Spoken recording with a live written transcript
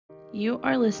You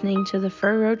are listening to the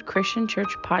Fur Road Christian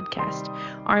Church podcast.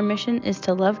 Our mission is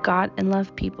to love God and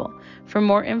love people. For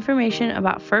more information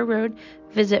about Fur Road,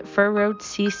 visit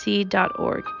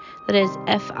furroadcc.org. That is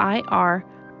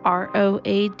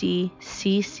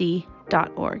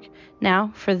FIRROADCC.org.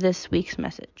 Now for this week's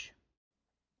message.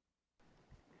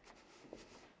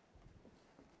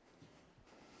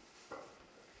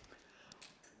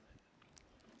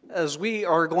 As we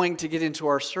are going to get into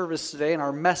our service today and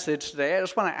our message today, I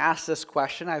just want to ask this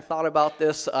question. I thought about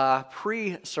this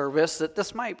pre-service, that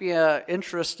this might be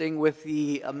interesting with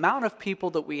the amount of people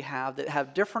that we have that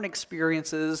have different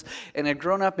experiences and have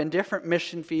grown up in different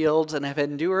mission fields and have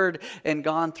endured and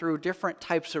gone through different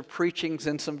types of preachings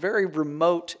in some very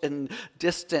remote and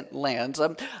distant lands.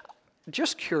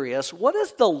 Just curious, what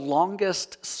is the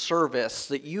longest service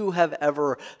that you have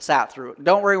ever sat through?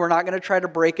 Don't worry, we're not going to try to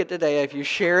break it today if you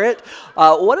share it.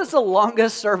 What is the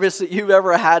longest service that you've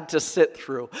ever had to sit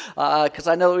through? Because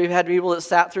I know that we've had people that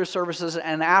sat through services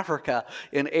in Africa,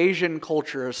 in Asian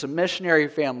cultures, some missionary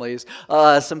families,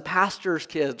 some pastors'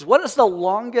 kids. What is the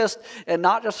longest, and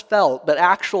not just felt, but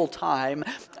actual time,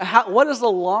 what is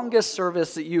the longest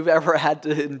service that you've ever had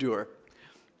to endure?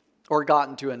 Or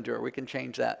gotten to endure. We can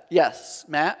change that. Yes,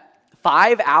 Matt?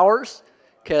 5 hours?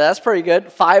 Okay, that's pretty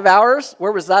good. 5 hours?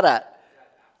 Where was that at?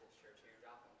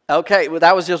 Okay, well,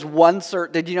 that was just one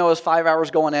cert. Did you know it was 5 hours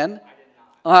going in? I did not.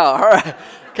 Oh, all right.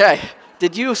 Okay.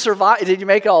 Did you survive? Did you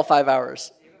make it all 5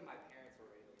 hours? Even my parents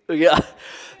were able to. Yeah.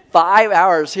 5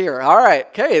 hours here. All right.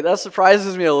 Okay, that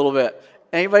surprises me a little bit.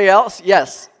 Anybody else?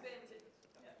 Yes. I've been to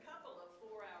a couple of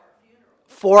 4-hour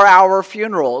funerals. 4-hour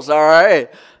funerals. All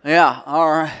right. Yeah. All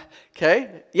right.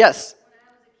 Okay, yes? When I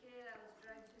was a kid, I was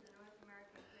drugged to the North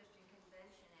American Christian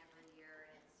Convention every year,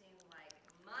 and it seemed like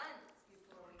months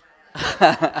before we got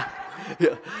out.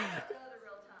 Yeah. I know the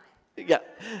real time. Yeah.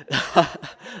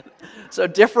 So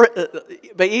different,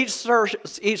 but each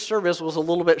service was a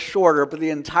little bit shorter, but the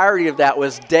entirety of that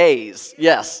was days.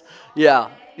 Yes.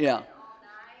 Yeah. Yeah. All night,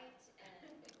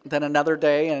 and Then another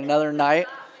day and another night.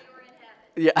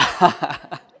 we were in heaven.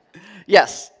 Yeah.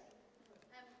 Yes.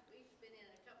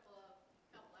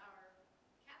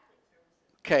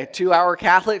 Okay, 2-hour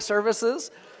Catholic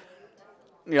services.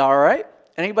 Yeah, all right.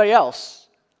 Anybody else?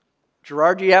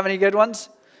 Gerard, do you have any good ones?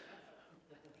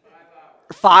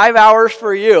 5 hours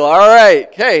for you. All right.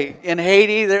 Okay. In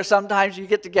Haiti, there sometimes you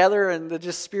get together and the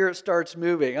just spirit starts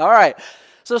moving. All right.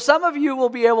 So some of you will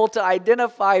be able to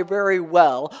identify very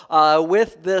well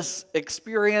with this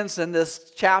experience and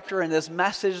this chapter and this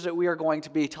message that we are going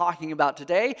to be talking about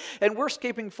today. And we're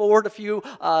skipping forward a few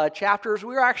chapters.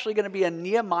 We're actually going to be in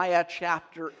Nehemiah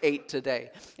chapter 8 today.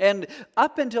 And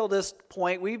up until this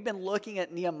point, we've been looking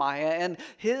at Nehemiah and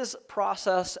his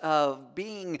process of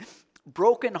being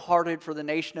brokenhearted for the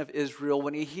nation of Israel.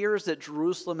 When he hears that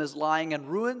Jerusalem is lying in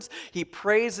ruins, he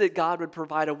prays that God would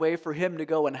provide a way for him to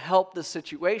go and help the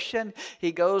situation.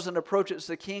 He goes and approaches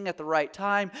the king at the right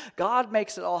time. God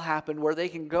makes it all happen where they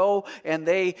can go and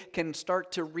they can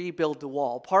start to rebuild the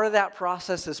wall. Part of that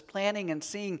process is planning and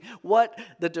seeing what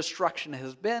the destruction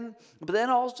has been, but then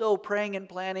also praying and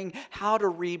planning how to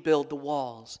rebuild the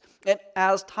walls. And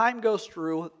as time goes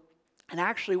through, and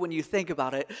actually, when you think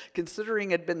about it,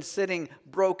 considering it had been sitting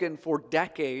broken for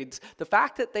decades, the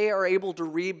fact that they are able to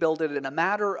rebuild it in a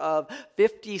matter of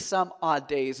 50-some-odd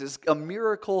days is a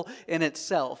miracle in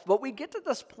itself. But we get to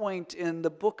this point in the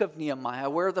book of Nehemiah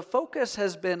where the focus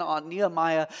has been on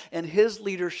Nehemiah and his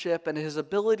leadership and his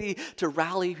ability to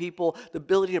rally people, the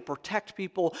ability to protect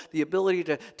people, the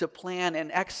ability to plan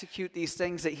and execute these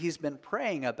things that he's been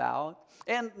praying about.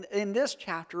 And in this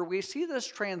chapter, we see this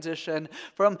transition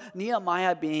from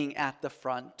Nehemiah being at the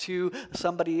front to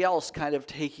somebody else kind of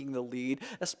taking the lead,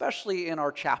 especially in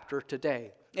our chapter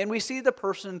today. And we see the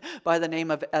person by the name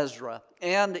of Ezra.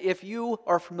 And if you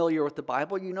are familiar with the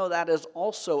Bible, you know that is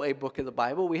also a book of the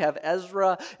Bible. We have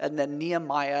Ezra and then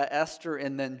Nehemiah, Esther,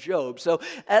 and then Job. So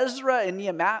Ezra and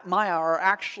Nehemiah are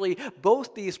actually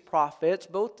both these prophets,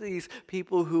 both these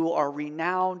people who are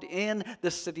renowned in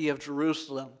the city of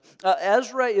Jerusalem.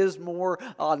 Ezra is more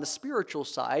on the spiritual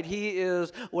side. He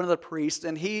is one of the priests,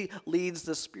 and he leads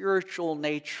the spiritual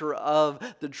nature of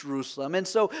the Jerusalem. And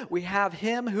so we have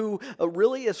him who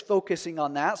really is focusing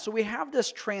on that. So we have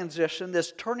this transition,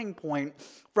 this turning point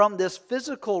from this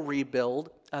physical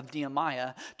rebuild of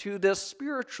Nehemiah to this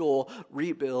spiritual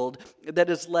rebuild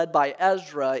that is led by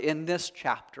Ezra in this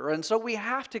chapter. And so we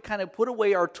have to kind of put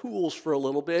away our tools for a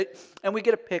little bit, and we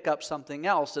get to pick up something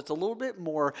else that's a little bit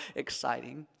more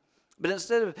exciting. But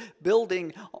instead of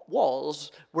building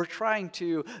walls, we're trying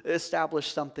to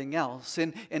establish something else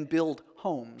and build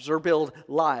homes or build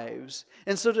lives.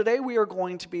 And so today we are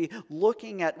going to be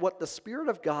looking at what the Spirit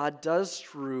of God does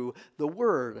through the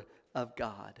Word of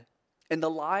God and the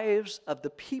lives of the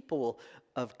people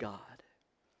of God.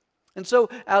 And so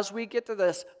as we get to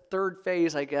this third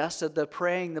phase, I guess, of the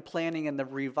praying, the planning, and the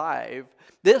revive,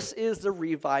 this is the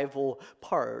revival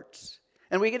part.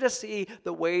 And we get to see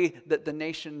the way that the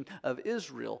nation of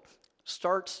Israel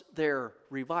starts their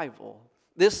revival.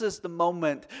 This is the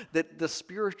moment that the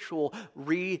spiritual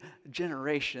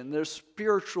regeneration, the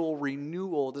spiritual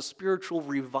renewal, the spiritual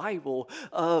revival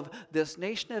of this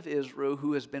nation of Israel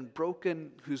who has been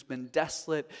broken, who's been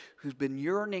desolate, who's been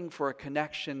yearning for a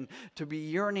connection, to be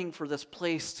yearning for this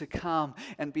place to come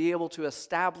and be able to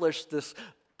establish this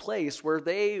place where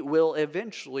they will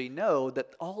eventually know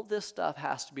that all this stuff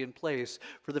has to be in place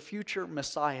for the future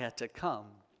Messiah to come.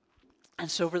 And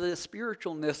so for the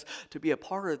spiritualness to be a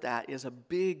part of that is a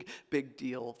big, big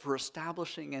deal for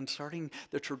establishing and starting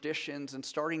the traditions and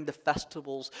starting the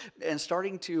festivals and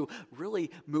starting to really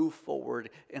move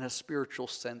forward in a spiritual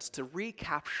sense to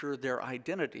recapture their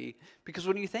identity. Because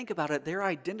when you think about it, their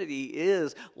identity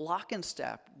is lock and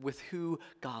step with who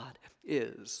God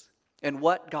is and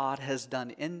what God has done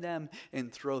in them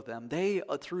and through them. They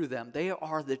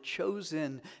are the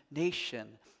chosen nation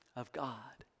of God.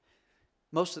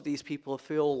 Most of these people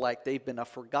feel like they've been a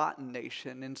forgotten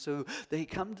nation, and so they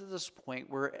come to this point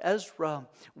where Ezra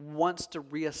wants to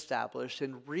reestablish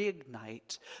and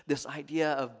reignite this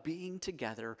idea of being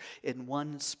together in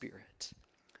one spirit.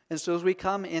 And so as we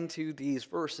come into these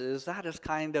verses, that is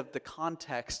kind of the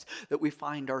context that we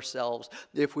find ourselves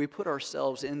if we put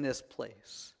ourselves in this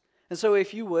place. And so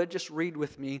if you would, just read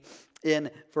with me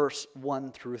in verse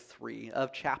 1 through 3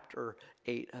 of chapter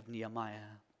 8 of Nehemiah.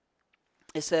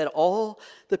 It said, all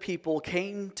the people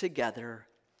came together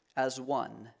as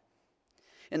one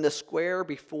in the square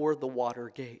before the water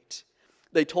gate.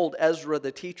 They told Ezra,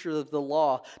 the teacher of the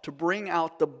law, to bring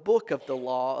out the book of the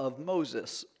law of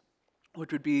Moses,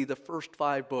 which would be the first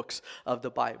 5 books of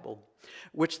the Bible,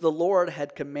 which the Lord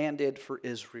had commanded for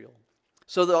Israel.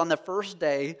 So that on the first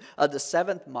day of the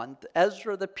 7th month,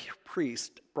 Ezra the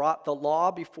priest brought the law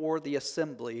before the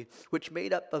assembly, which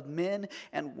made up of men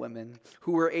and women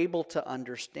who were able to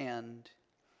understand.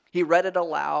 He read it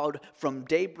aloud from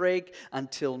daybreak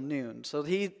until noon. So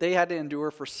they had to endure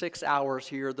for 6 hours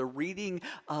here the reading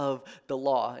of the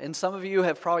law. And some of you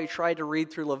have probably tried to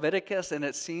read through Leviticus, and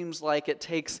it seems like it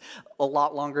takes a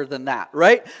lot longer than that,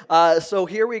 right? So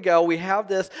here we go. We have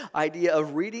this idea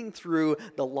of reading through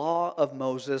the law of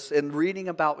Moses and reading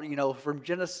about, from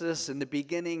Genesis in the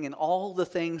beginning and all the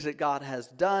things that God has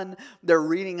done. They're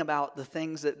reading about the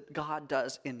things that God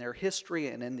does in their history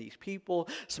and in these people.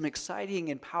 Some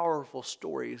exciting and powerful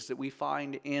stories that we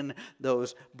find in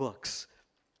those books.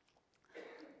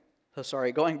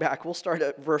 Going back, we'll start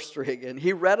at verse 3 again.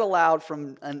 He read aloud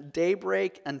from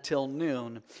daybreak until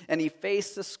noon, and he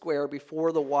faced the square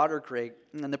before the water gate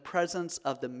in the presence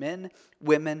of the men,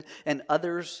 women, and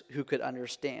others who could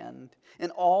understand.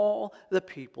 And all the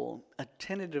people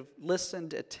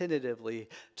listened attentively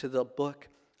to the book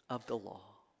of the law.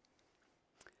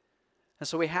 And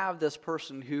so we have this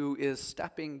person who is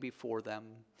stepping before them.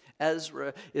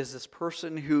 Ezra is this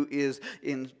person who is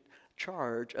in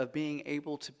charge of being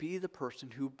able to be the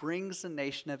person who brings the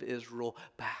nation of Israel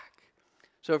back.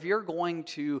 So if you're going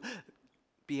to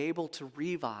be able to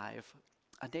revive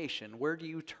a nation, where do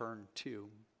you turn to?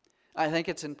 I think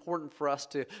it's important for us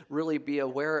to really be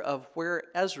aware of where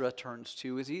Ezra turns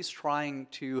to as he's trying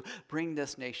to bring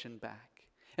this nation back.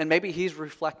 And maybe he's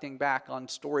reflecting back on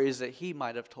stories that he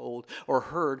might have told or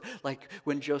heard, like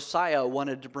when Josiah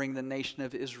wanted to bring the nation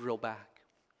of Israel back.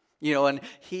 And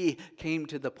he came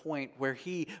to the point where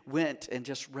he went and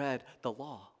just read the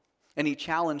law. And he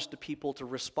challenged the people to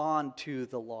respond to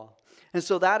the law. And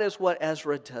so that is what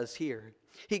Ezra does here.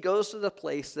 He goes to the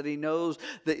place that he knows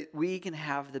that we can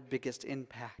have the biggest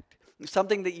impact.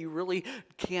 Something that you really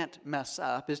can't mess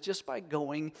up is just by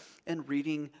going and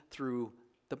reading through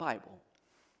the Bible.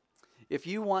 If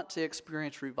you want to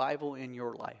experience revival in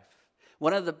your life,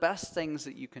 one of the best things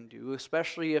that you can do,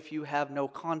 especially if you have no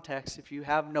context, if you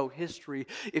have no history,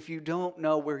 if you don't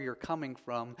know where you're coming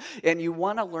from, and you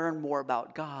want to learn more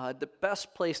about God, the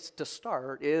best place to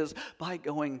start is by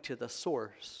going to the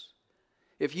source.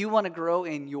 If you want to grow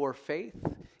in your faith,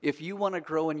 if you want to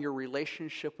grow in your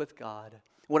relationship with God,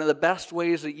 one of the best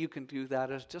ways that you can do that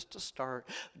is just to start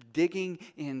digging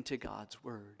into God's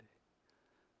Word.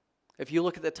 If you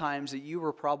look at the times that you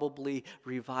were probably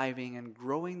reviving and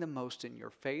growing the most in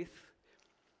your faith,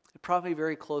 it It probably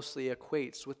very closely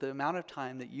equates with the amount of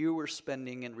time that you were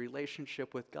spending in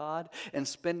relationship with God and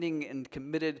spending in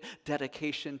committed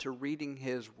dedication to reading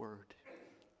His Word.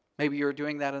 Maybe you're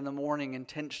doing that in the morning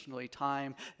intentionally,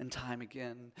 time and time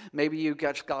again. Maybe you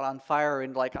just got on fire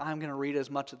and I'm going to read as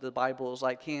much of the Bible as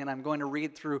I can. I'm going to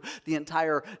read through the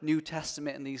entire New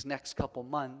Testament in these next couple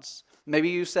months. Maybe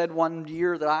you said one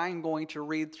year that I'm going to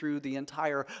read through the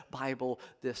entire Bible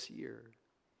this year.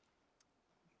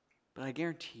 But I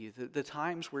guarantee you that the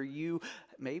times where you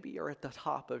maybe are at the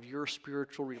top of your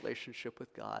spiritual relationship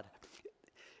with God,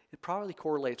 it probably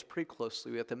correlates pretty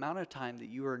closely with the amount of time that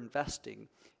you are investing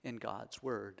in God's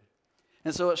Word.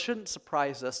 And so it shouldn't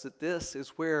surprise us that this is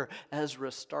where Ezra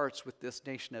starts with this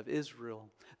nation of Israel.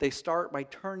 They start by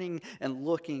turning and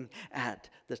looking at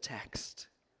the text.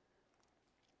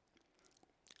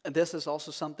 And this is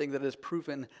also something that is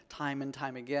proven time and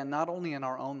time again, not only in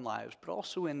our own lives, but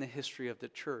also in the history of the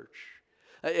church.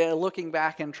 Looking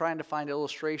back and trying to find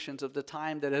illustrations of the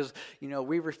time that is,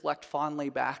 we reflect fondly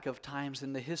back of times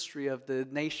in the history of the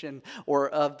nation or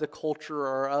of the culture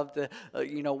or of the,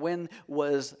 when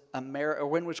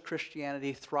was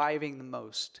Christianity thriving the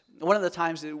most? One of the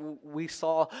times that we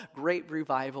saw great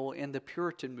revival in the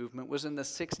Puritan movement was in the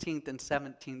 16th and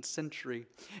 17th century.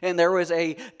 And there was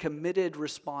a committed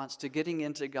response to getting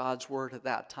into God's Word at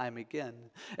that time again.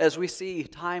 As we see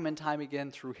time and time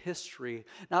again through history,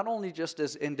 not only just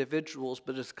as individuals,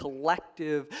 but as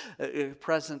collective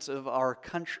presence of our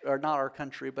country, or not our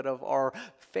country, but of our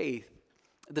faith.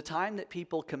 The time that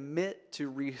people commit to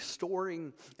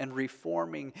restoring and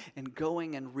reforming and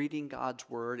going and reading God's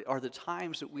Word are the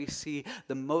times that we see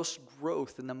the most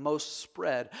growth and the most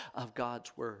spread of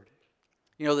God's Word.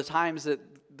 The times that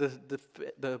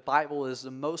the Bible is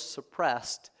the most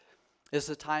suppressed is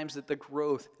the times that the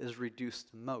growth is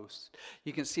reduced the most.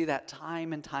 You can see that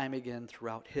time and time again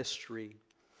throughout history.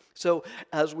 So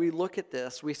as we look at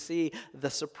this, we see the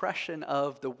suppression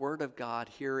of the Word of God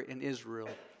here in Israel.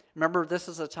 Remember, this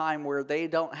is a time where they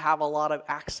don't have a lot of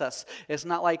access. It's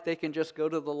not like they can just go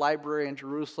to the library in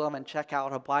Jerusalem and check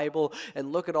out a Bible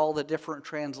and look at all the different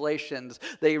translations.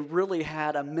 They really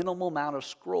had a minimal amount of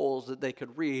scrolls that they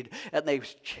could read, and they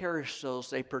cherished those.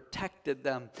 They protected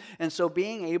them. And so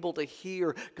being able to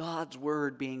hear God's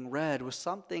Word being read was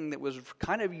something that was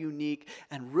kind of unique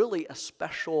and really a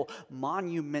special,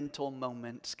 monumental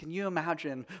moment. Can you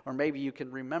imagine, or maybe you can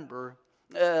remember,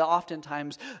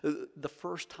 oftentimes, the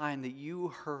first time that you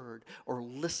heard or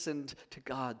listened to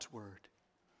God's Word,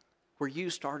 where you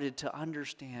started to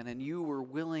understand and you were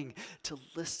willing to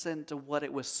listen to what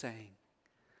it was saying,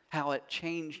 how it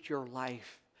changed your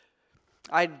life.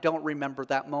 I don't remember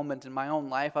that moment in my own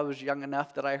life. I was young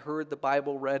enough that I heard the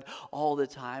Bible read all the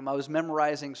time. I was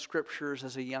memorizing scriptures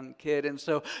as a young kid, and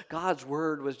so God's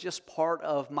Word was just part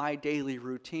of my daily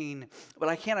routine. But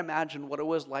I can't imagine what it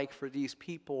was like for these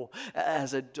people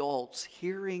as adults,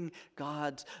 hearing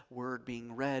God's Word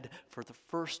being read for the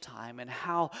first time and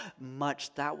how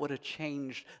much that would have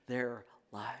changed their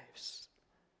lives.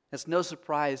 It's no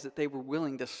surprise that they were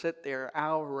willing to sit there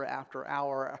hour after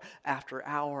hour after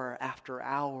hour after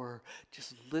hour,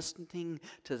 just listening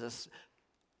to this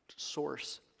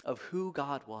source of who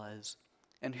God was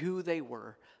and who they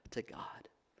were to God.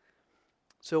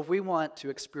 So if we want to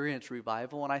experience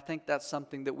revival, and I think that's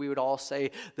something that we would all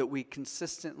say that we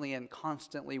consistently and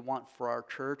constantly want for our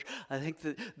church, I think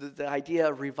that the idea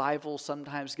of revival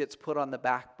sometimes gets put on the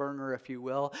back burner, if you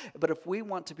will. But if we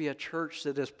want to be a church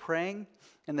that is praying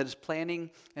and that is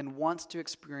planning and wants to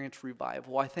experience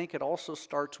revival, I think it also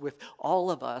starts with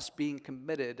all of us being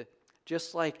committed,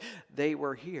 just like they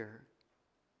were here,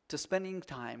 to spending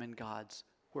time in God's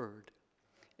Word.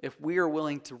 If we are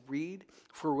willing to read,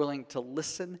 if we're willing to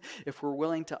listen, if we're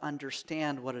willing to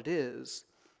understand what it is,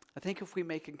 I think if we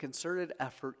make a concerted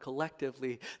effort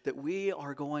collectively that we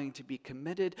are going to be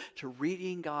committed to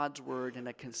reading God's Word in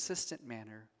a consistent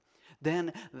manner,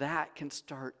 then that can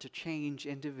start to change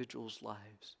individuals'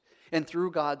 lives. And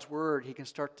through God's Word, He can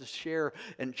start to share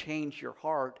and change your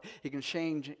heart. He can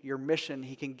change your mission.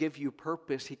 He can give you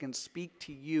purpose. He can speak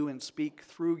to you and speak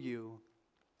through you.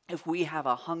 If we have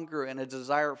a hunger and a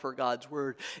desire for God's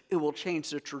Word, it will change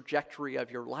the trajectory of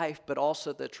your life, but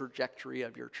also the trajectory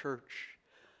of your church.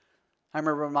 I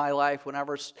remember in my life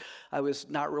whenever I was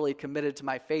not really committed to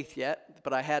my faith yet,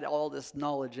 but I had all this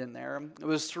knowledge in there. It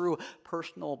was through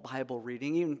personal Bible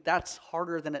reading. Even that's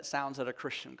harder than it sounds at a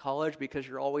Christian college because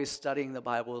you're always studying the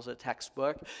Bible as a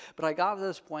textbook. But I got to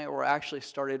this point where I actually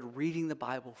started reading the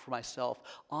Bible for myself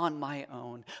on my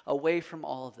own, away from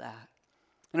all of that.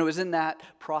 And it was in that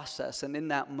process and in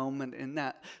that moment, in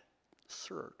that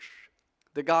search,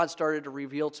 that God started to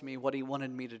reveal to me what he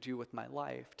wanted me to do with my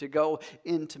life. To go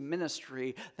into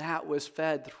ministry, that was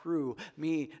fed through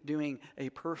me doing a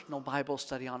personal Bible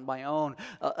study on my own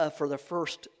for the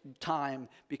first time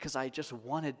because I just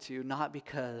wanted to, not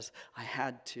because I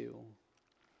had to.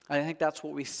 I think that's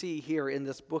what we see here in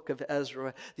this book of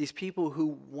Ezra. These people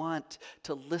who want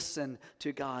to listen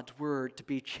to God's word, to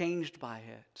be changed by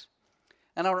it.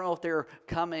 And I don't know if they're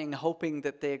coming hoping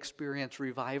that they experience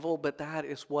revival, but that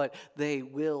is what they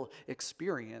will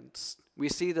experience. We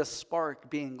see the spark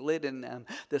being lit in them,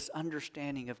 this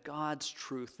understanding of God's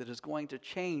truth that is going to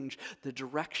change the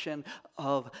direction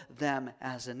of them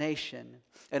as a nation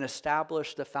and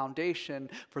establish the foundation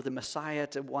for the Messiah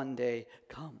to one day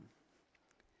come.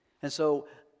 And so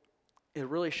it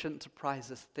really shouldn't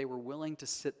surprise us that they were willing to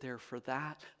sit there for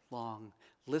that long,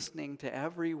 listening to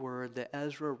every word that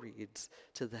Ezra reads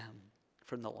to them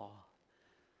from the law.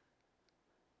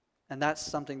 And that's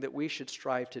something that we should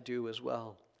strive to do as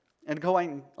well. And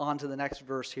going on to the next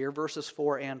verse here, verses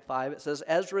 4 and 5, it says,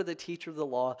 Ezra, the teacher of the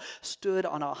law, stood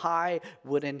on a high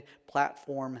wooden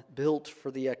platform built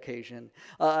for the occasion.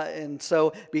 And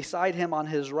so beside him on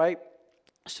his right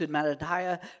stood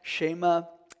Mattaniah, Shema,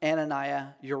 Ananiah,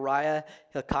 Uriah,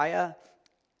 Hilkiah,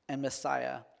 and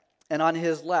Messiah. And on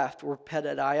his left were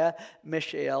Pedadiah,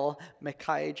 Mishael,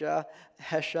 Micaiah,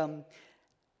 Hesham.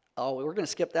 Oh, we're going to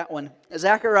skip that one.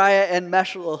 Zechariah and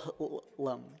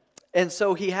Meshullam. And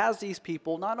so he has these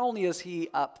people. Not only is he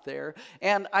up there,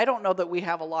 and I don't know that we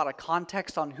have a lot of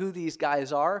context on who these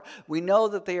guys are. We know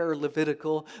that they are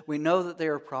Levitical. We know that they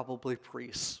are probably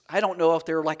priests. I don't know if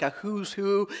they're like a who's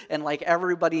who and like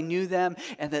everybody knew them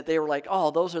and that they were like, oh,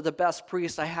 those are the best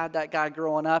priests. I had that guy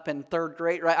growing up in third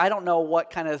grade, right? I don't know what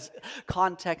kind of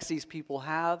context these people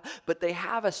have, but they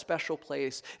have a special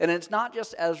place. And it's not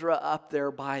just Ezra up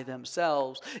there by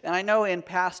themselves. And I know in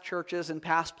past churches and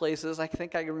past places, I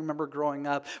think I remember growing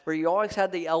up, where you always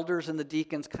had the elders and the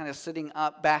deacons kind of sitting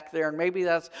up back there, and maybe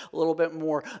that's a little bit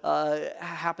more,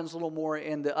 happens a little more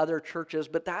in the other churches,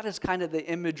 but that is kind of the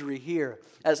imagery here.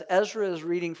 As Ezra is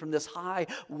reading from this high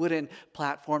wooden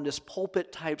platform, this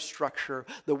pulpit type structure,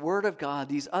 the Word of God,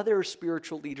 these other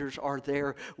spiritual leaders are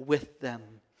there with them,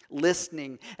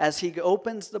 listening as he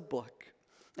opens the book.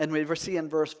 And we see in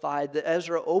verse 5 that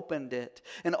Ezra opened it,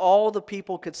 and all the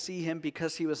people could see him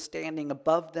because he was standing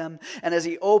above them. And as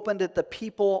he opened it, the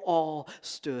people all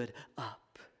stood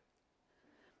up.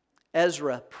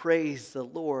 Ezra praised the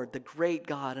Lord, the great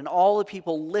God, and all the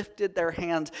people lifted their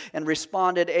hands and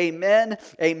responded, Amen,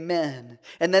 Amen.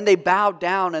 And then they bowed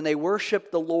down and they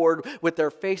worshiped the Lord with their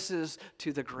faces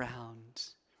to the ground.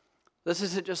 This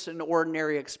isn't just an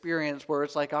ordinary experience where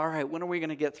it's like, all right, when are we going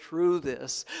to get through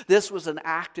this? This was an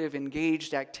active,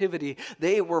 engaged activity.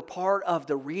 They were part of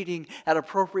the reading at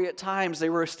appropriate times.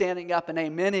 They were standing up and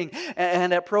amening,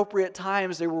 and at appropriate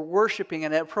times they were worshiping,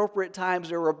 and at appropriate times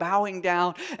they were bowing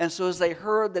down. And so as they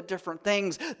heard the different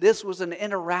things, this was an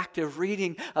interactive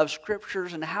reading of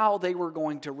scriptures and how they were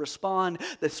going to respond.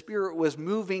 The Spirit was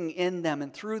moving in them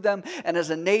and through them. And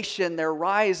as a nation, they're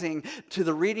rising to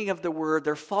the reading of the Word.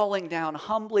 They're falling down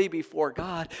humbly before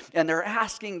God, and they're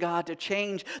asking God to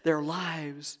change their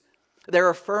lives. They're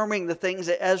affirming the things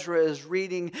that Ezra is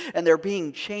reading, and they're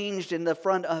being changed in the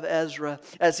front of Ezra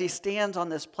as he stands on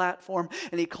this platform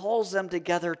and he calls them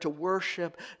together to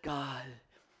worship God.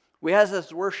 We have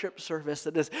this worship service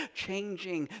that is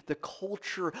changing the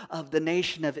culture of the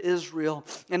nation of Israel,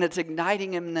 and it's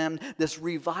igniting in them this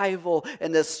revival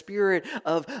and this spirit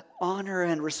of honor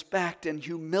and respect and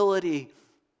humility,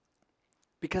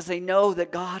 because they know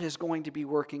that God is going to be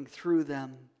working through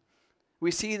them.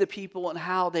 We see the people and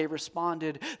how they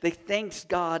responded. They thanked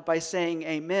God by saying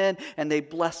amen, and they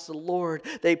blessed the Lord.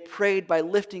 They prayed by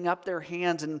lifting up their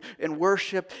hands and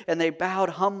worship, and they bowed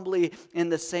humbly in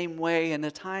the same way in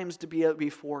the times to be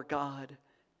before God.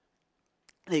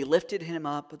 They lifted him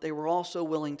up, but they were also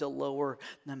willing to lower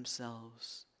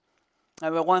themselves. I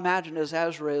mean, well, imagine as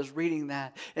Ezra is reading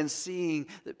that and seeing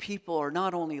that people are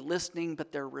not only listening,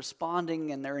 but they're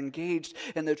responding and they're engaged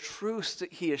in the truths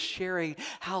that he is sharing,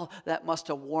 how that must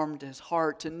have warmed his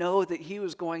heart to know that he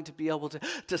was going to be able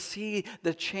to see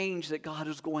the change that God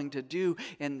is going to do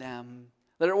in them.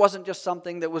 That it wasn't just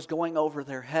something that was going over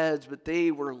their heads, but they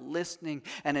were listening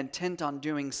and intent on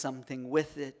doing something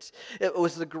with it. It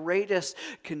was the greatest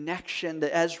connection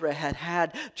that Ezra had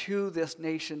had to this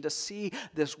nation, to see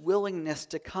this willingness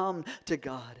to come to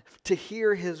God, to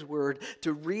hear his word,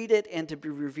 to read it, and to be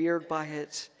revered by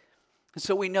it. And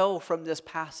so we know from this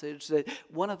passage that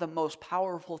one of the most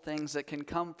powerful things that can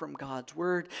come from God's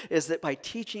word is that by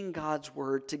teaching God's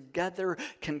word together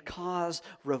can cause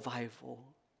revival.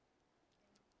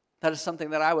 That is something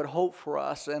that I would hope for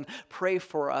us and pray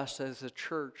for us as a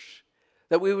church.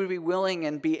 That we would be willing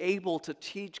and be able to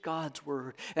teach God's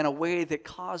word in a way that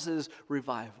causes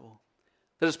revival.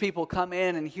 That as people come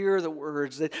in and hear the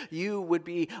words, that you would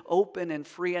be open and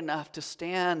free enough to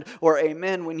stand or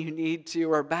amen when you need to,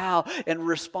 or bow in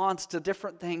response to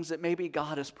different things that maybe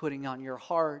God is putting on your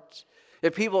heart.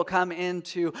 If people come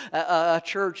into a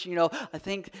church, I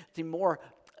think the more,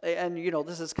 and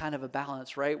this is kind of a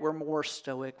balance, right? We're more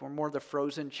stoic. We're more the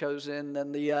frozen chosen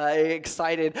than the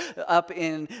excited up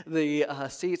in the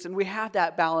seats. And we have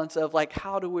that balance of like,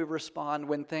 how do we respond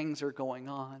when things are going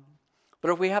on? But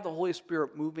if we have the Holy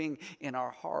Spirit moving in our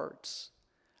hearts,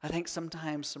 I think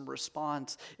sometimes some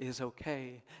response is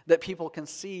okay. That people can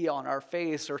see on our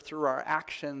face or through our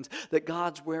actions that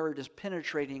God's word is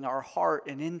penetrating our heart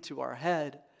and into our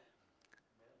head.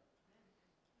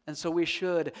 And so we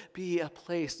should be a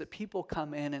place that people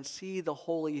come in and see the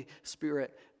Holy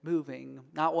Spirit moving,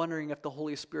 not wondering if the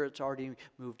Holy Spirit's already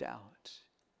moved out.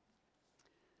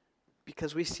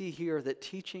 Because we see here that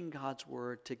teaching God's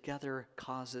word together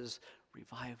causes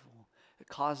revival. It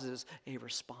causes a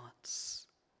response.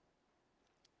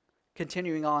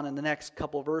 Continuing on in the next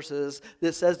couple verses,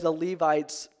 this says the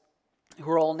Levites,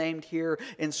 who are all named here,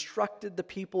 instructed the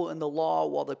people in the law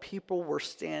while the people were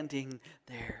standing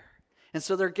there. And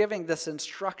so they're giving this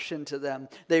instruction to them.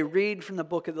 They read from the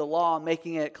book of the law,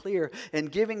 making it clear and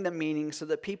giving the meaning so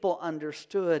that people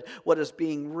understood what is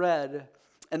being read.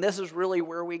 And this is really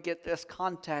where we get this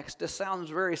context. This sounds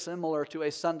very similar to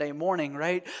a Sunday morning,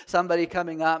 right? Somebody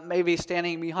coming up, maybe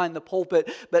standing behind the pulpit,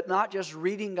 but not just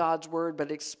reading God's word, but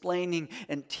explaining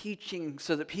and teaching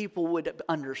so that people would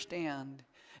understand.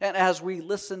 And as we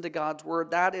listen to God's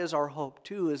word, that is our hope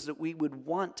too, is that we would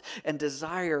want and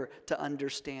desire to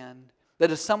understand.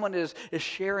 That if someone is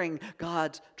sharing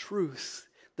God's truth,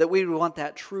 that we would want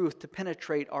that truth to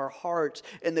penetrate our hearts,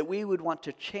 and that we would want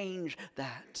to change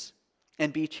that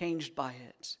and be changed by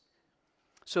it.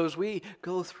 So as we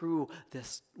go through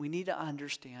this, we need to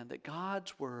understand that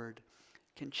God's word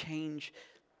can change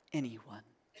anyone.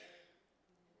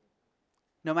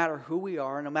 No matter who we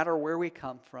are, no matter where we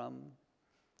come from,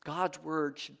 God's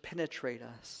word should penetrate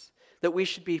us. That we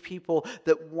should be people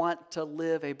that want to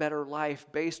live a better life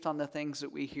based on the things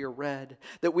that we hear read.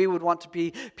 That we would want to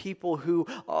be people who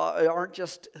aren't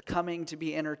just coming to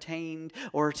be entertained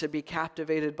or to be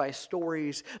captivated by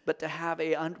stories, but to have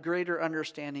a greater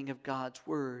understanding of God's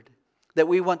word. That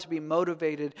we want to be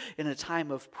motivated in a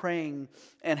time of praying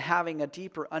and having a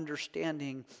deeper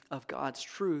understanding of God's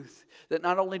truth. That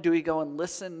not only do we go and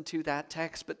listen to that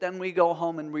text, but then we go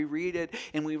home and we read it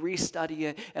and we restudy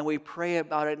it and we pray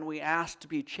about it and we ask to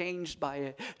be changed by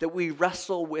it. That we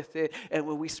wrestle with it and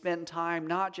when we spend time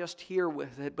not just here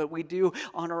with it, but we do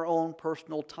on our own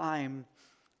personal time.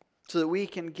 So that we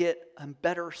can get a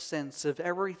better sense of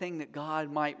everything that God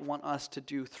might want us to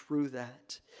do through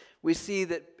that. We see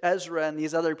that Ezra and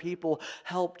these other people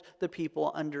helped the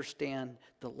people understand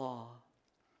the law.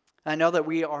 I know that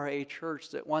we are a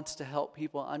church that wants to help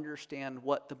people understand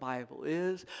what the Bible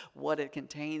is, what it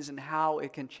contains, and how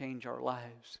it can change our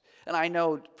lives. And I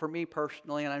know for me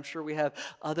personally, and I'm sure we have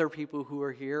other people who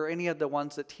are here, any of the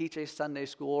ones that teach a Sunday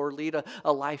school or lead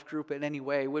a life group in any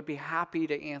way, would be happy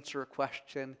to answer a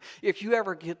question. If you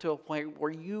ever get to a point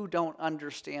where you don't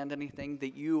understand anything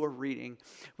that you are reading,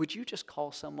 would you just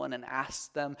call someone and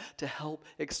ask them to help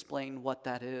explain what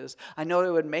that is? I know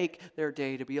it would make their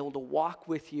day to be able to walk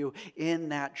with you in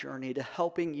that journey, to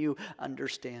helping you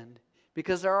understand.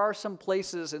 Because there are some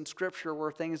places in Scripture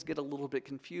where things get a little bit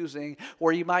confusing,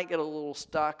 or you might get a little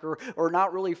stuck, or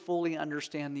not really fully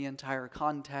understand the entire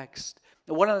context.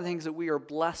 And one of the things that we are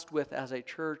blessed with as a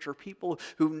church are people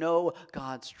who know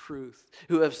God's truth,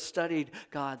 who have studied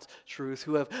God's truth,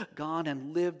 who have gone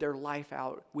and lived their life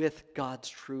out with God's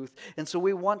truth. And so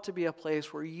we want to be a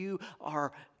place where you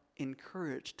are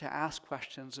encouraged to ask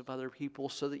questions of other people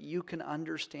so that you can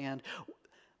understand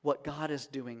what God is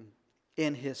doing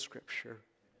in His Scripture.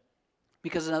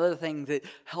 Because another thing that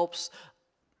helps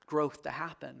growth to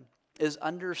happen is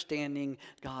understanding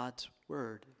God's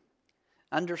Word.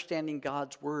 Understanding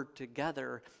God's Word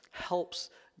together helps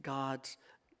God's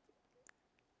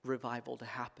revival to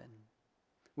happen.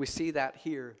 We see that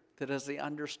here, that as they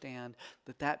understand,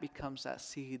 that becomes that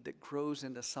seed that grows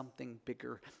into something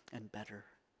bigger and better.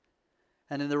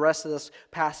 And in the rest of this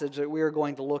passage that we are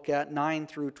going to look at, 9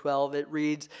 through 12, it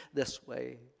reads this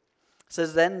way. It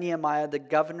says, Then Nehemiah the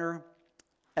governor,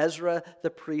 Ezra the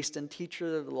priest and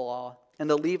teacher of the law, and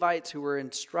the Levites who were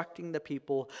instructing the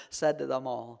people said to them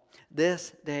all,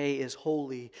 This day is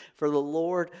holy for the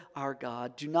Lord our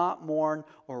God. Do not mourn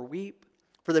or weep,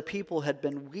 For the people had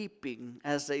been weeping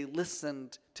as they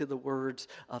listened to the words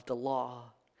of the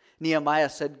law. Nehemiah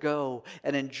said, "Go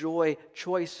and enjoy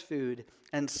choice food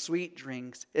and sweet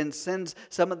drinks, and send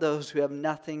some of those who have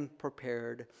nothing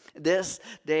prepared. This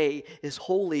day is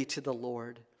holy to the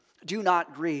Lord. Do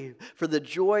not grieve, for the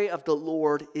joy of the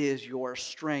Lord is your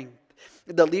strength."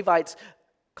 The Levites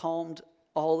calmed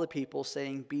all the people,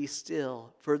 saying, "Be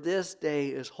still, for this day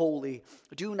is holy.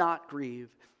 Do not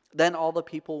grieve." Then all the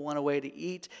people went away to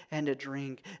eat and to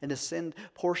drink and to send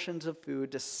portions of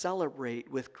food to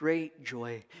celebrate with great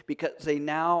joy, because they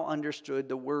now understood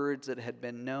the words that had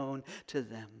been known to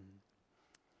them.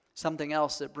 Something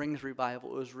else that brings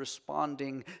revival is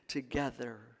responding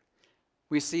together.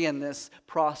 We see in this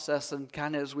process, and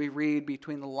kind of as we read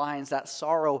between the lines, that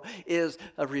sorrow is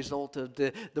a result of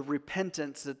the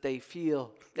repentance that they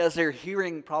feel. As they're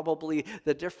hearing probably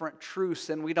the different truths,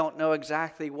 and we don't know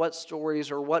exactly what stories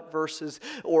or what verses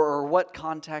or what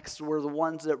contexts were the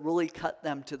ones that really cut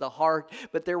them to the heart.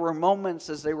 But there were moments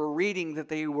as they were reading that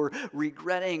they were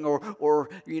regretting or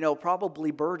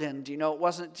probably burdened. It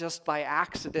wasn't just by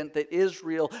accident that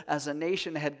Israel as a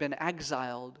nation had been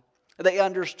exiled. They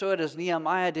understood, as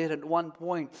Nehemiah did at one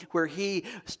point, where he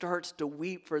starts to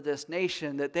weep for this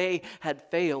nation, that they had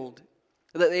failed,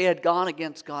 that they had gone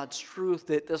against God's truth,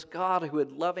 that this God who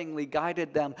had lovingly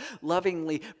guided them,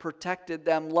 lovingly protected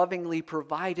them, lovingly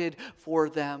provided for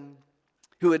them,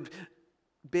 who had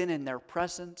been in their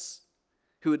presence,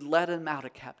 who had led them out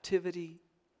of captivity,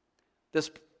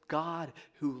 this God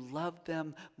who loved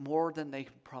them more than they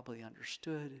probably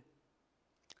understood,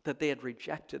 that they had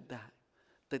rejected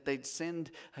that they'd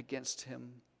sinned against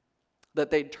him, that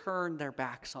they'd turned their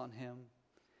backs on him,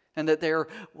 and that there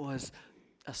was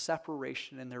a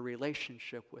separation in their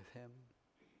relationship with him.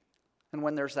 And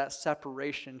when there's that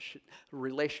separation, the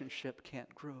relationship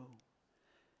can't grow.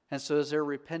 And so as they're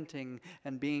repenting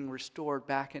and being restored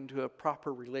back into a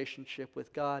proper relationship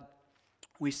with God,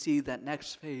 we see that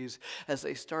next phase as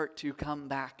they start to come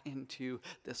back into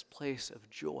this place of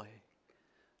joy,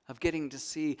 of getting to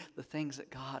see the things that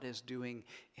God is doing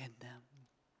in them.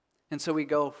 And so we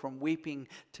go from weeping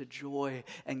to joy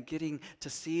and getting to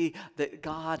see that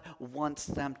God wants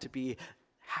them to be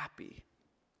happy.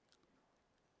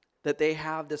 That they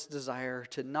have this desire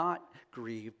to not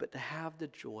grieve, but to have the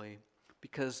joy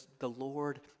because the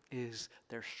Lord is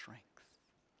their strength.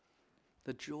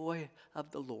 The joy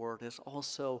of the Lord is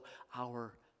also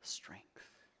our strength.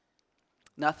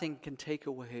 Nothing can take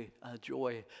away a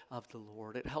joy of the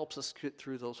Lord. It helps us get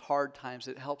through those hard times.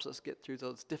 It helps us get through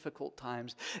those difficult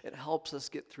times. It helps us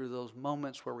get through those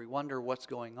moments where we wonder what's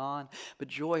going on. But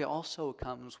joy also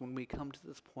comes when we come to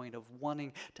this point of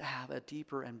wanting to have a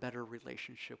deeper and better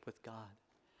relationship with God.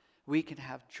 We can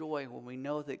have joy when we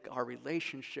know that our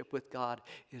relationship with God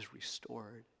is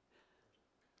restored.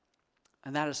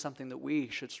 And that is something that we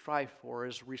should strive for,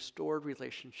 is restored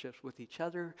relationships with each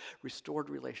other,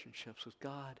 restored relationships with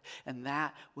God, and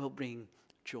that will bring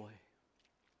joy.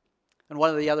 And one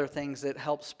of the other things that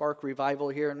helps spark revival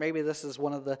here, and maybe this is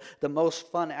one of the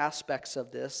most fun aspects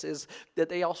of this, is that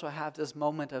they also have this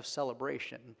moment of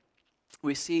celebration.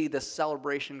 We see this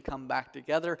celebration come back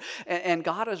together, and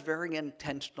God is very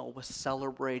intentional with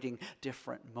celebrating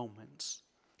different moments.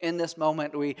 In this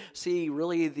moment, we see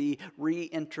really the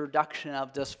reintroduction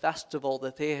of this festival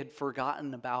that they had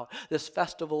forgotten about, this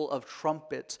festival of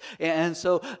trumpets. And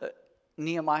so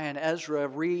Nehemiah and Ezra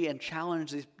challenge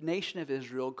the nation of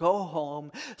Israel, go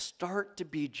home, start to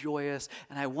be joyous,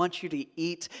 and I want you to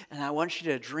eat, and I want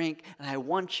you to drink, and I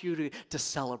want you to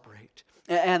celebrate.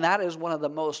 And that is one of the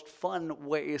most fun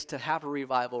ways to have a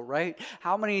revival, right?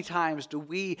 How many times do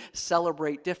we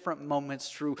celebrate different moments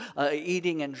through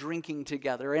eating and drinking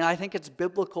together? And I think it's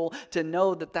biblical to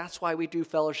know that that's why we do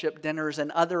fellowship dinners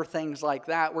and other things like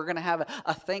that. We're going to have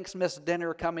a Thanksmas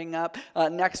dinner coming up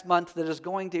next month that is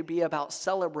going to be about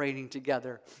celebrating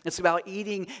together. It's about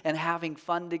eating and having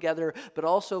fun together, but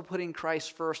also putting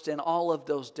Christ first in all of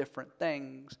those different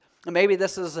things. And maybe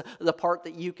this is the part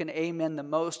that you can amen the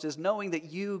most, is knowing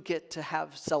that you get to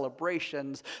have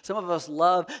celebrations. Some of us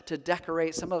love to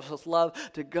decorate. Some of us love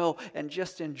to go and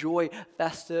just enjoy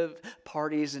festive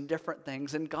parties and different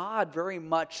things. And God very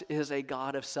much is a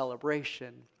God of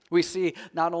celebration. We see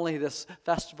not only this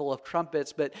festival of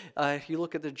trumpets, but if you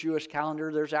look at the Jewish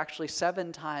calendar, there's actually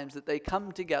 7 times that they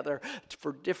come together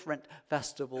for different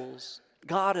festivals.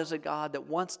 God is a God that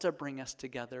wants to bring us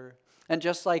together. And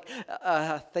just like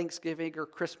Thanksgiving or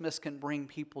Christmas can bring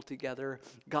people together,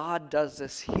 God does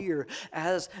this here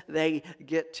as they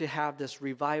get to have this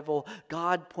revival.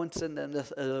 God puts in them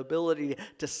this ability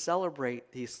to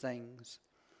celebrate these things.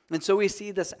 And so we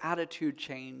see this attitude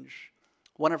change.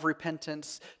 one of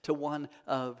repentance to one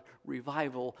of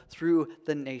revival through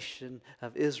the nation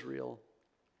of Israel.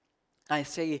 I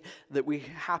say that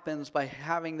happens by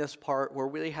having this part where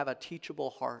we have a teachable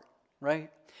heart,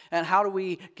 right? And how do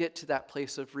we get to that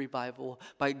place of revival?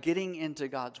 By getting into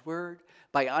God's word,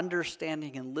 by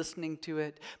understanding and listening to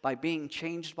it, by being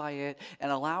changed by it,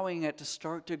 and allowing it to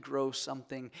start to grow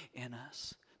something in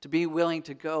us. To be willing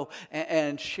to go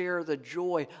and share the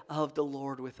joy of the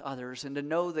Lord with others, and to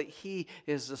know that He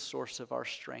is the source of our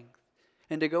strength,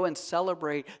 and to go and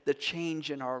celebrate the change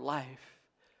in our life.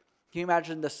 Can you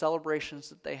imagine the celebrations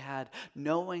that they had,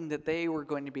 knowing that they were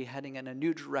going to be heading in a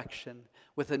new direction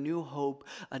with a new hope,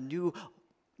 a new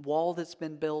wall that's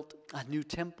been built, a new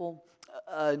temple,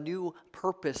 a new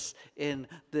purpose in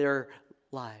their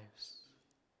lives?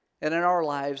 And in our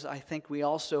lives, I think we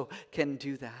also can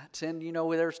do that. And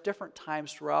there's different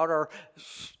times throughout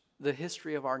the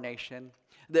history of our nation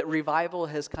that revival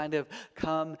has kind of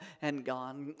come and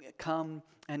gone.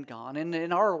 And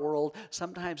in our world,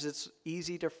 sometimes it's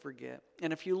easy to forget.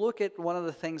 And if you look at one of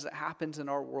the things that happens in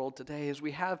our world today is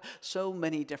we have so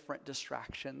many different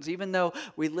distractions. Even though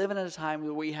we live in a time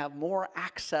where we have more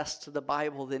access to the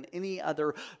Bible than any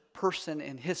other person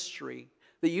in history,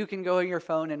 that you can go on your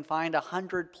phone and find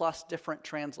 100+ different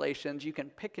translations. You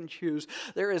can pick and choose.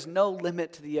 There is no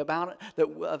limit to the amount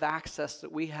of access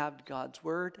that we have to God's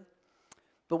Word.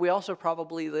 But we also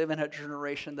probably live in a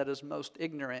generation that is most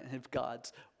ignorant of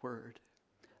God's Word.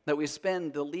 That we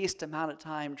spend the least amount of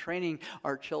time training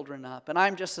our children up. And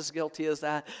I'm just as guilty as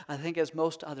that, I think, as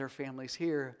most other families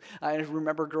here. I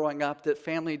remember growing up that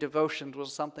family devotions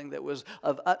was something that was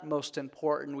of utmost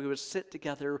importance. We would sit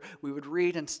together, we would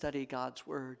read and study God's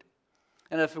Word.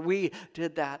 And if we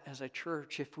did that as a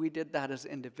church, if we did that as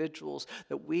individuals,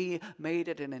 that we made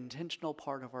it an intentional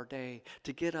part of our day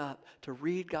to get up, to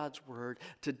read God's Word,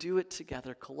 to do it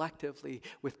together collectively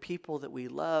with people that we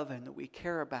love and that we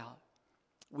care about,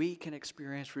 we can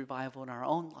experience revival in our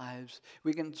own lives.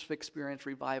 We can experience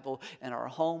revival in our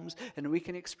homes, and we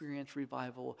can experience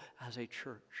revival as a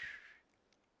church.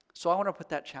 So I want to put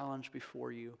that challenge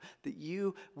before you, that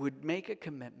you would make a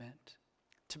commitment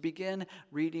to begin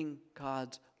reading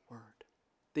God's Word,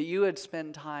 that you would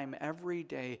spend time every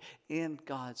day in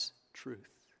God's truth.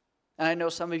 And I know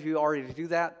some of you already do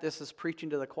that. This is preaching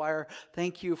to the choir.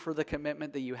 Thank you for the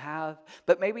commitment that you have,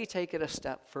 but maybe take it a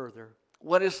step further.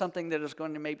 What is something that is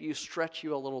going to maybe stretch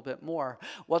you a little bit more?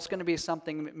 What's going to be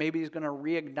something that maybe is going to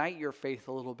reignite your faith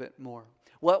a little bit more?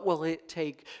 What will it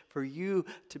take for you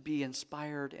to be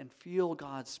inspired and feel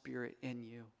God's Spirit in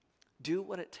you? Do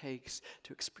what it takes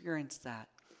to experience that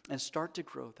and start to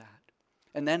grow that.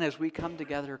 And then as we come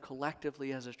together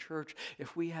collectively as a church,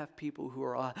 if we have people who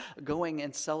are going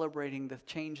and celebrating the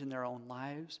change in their own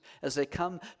lives, as they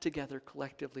come together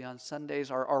collectively on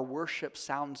Sundays, our worship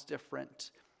sounds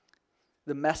different.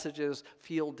 The messages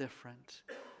feel different.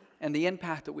 And the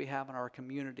impact that we have in our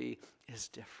community is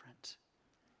different.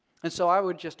 And so I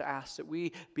would just ask that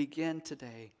we begin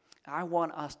today. I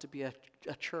want us to be a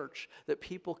church that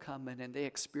people come in and they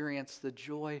experience the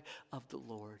joy of the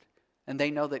Lord. And they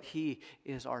know that He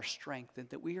is our strength and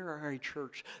that we are a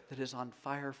church that is on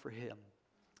fire for Him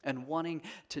and wanting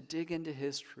to dig into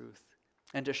His truth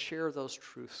and to share those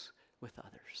truths with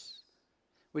others.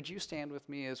 Would you stand with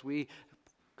me as we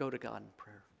go to God in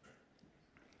prayer?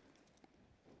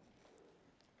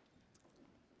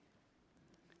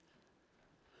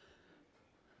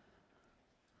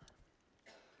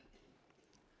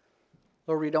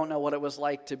 Lord, we don't know what it was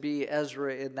like to be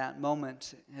Ezra in that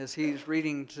moment as he's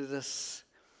reading to this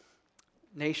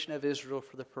nation of Israel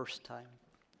for the first time.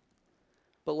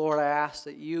 But Lord, I ask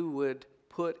that you would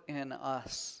put in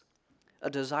us a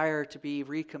desire to be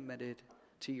recommitted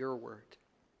to your word,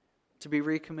 to be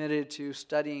recommitted to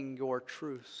studying your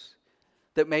truths,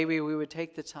 that maybe we would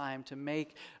take the time to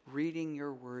make reading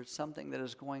your word something that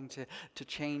is going to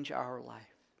change our life,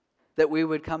 that we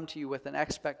would come to you with an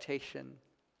expectation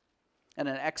and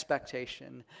an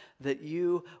expectation that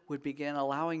you would begin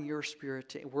allowing your Spirit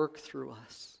to work through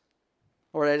us.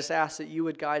 Lord, I just ask that you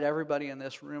would guide everybody in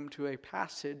this room to a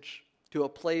passage, to a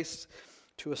place,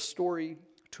 to a story,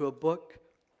 to a book,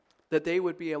 that they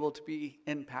would be able to be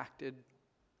impacted.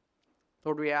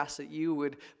 Lord, we ask that you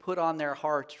would put on their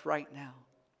hearts right now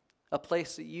a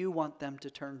place that you want them to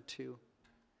turn to,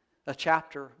 a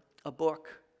chapter, a book,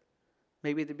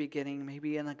 maybe the beginning,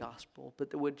 maybe in the gospel, but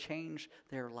that would change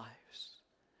their lives.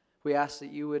 We ask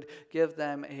that you would give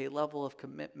them a level of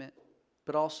commitment,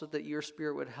 but also that your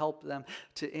Spirit would help them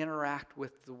to interact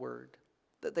with the word,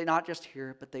 that they not just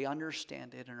hear it, but they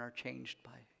understand it and are changed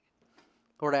by it.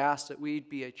 Lord, I ask that we'd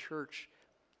be a church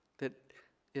that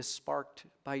is sparked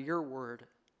by your word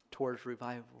towards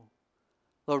revival.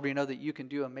 Lord, we know that you can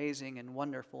do amazing and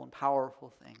wonderful and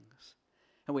powerful things.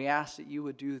 And we ask that you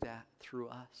would do that through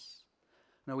us.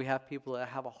 Now we have people that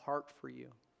have a heart for you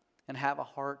and have a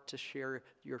heart to share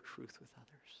your truth with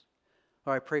others.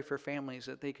 Lord, I pray for families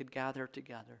that they could gather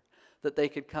together, that they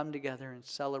could come together and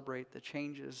celebrate the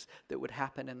changes that would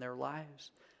happen in their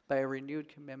lives by a renewed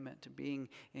commitment to being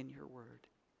in your word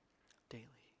daily.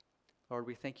 Lord,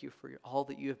 we thank you for all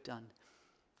that you have done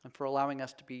and for allowing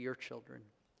us to be your children.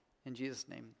 In Jesus'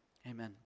 name, amen.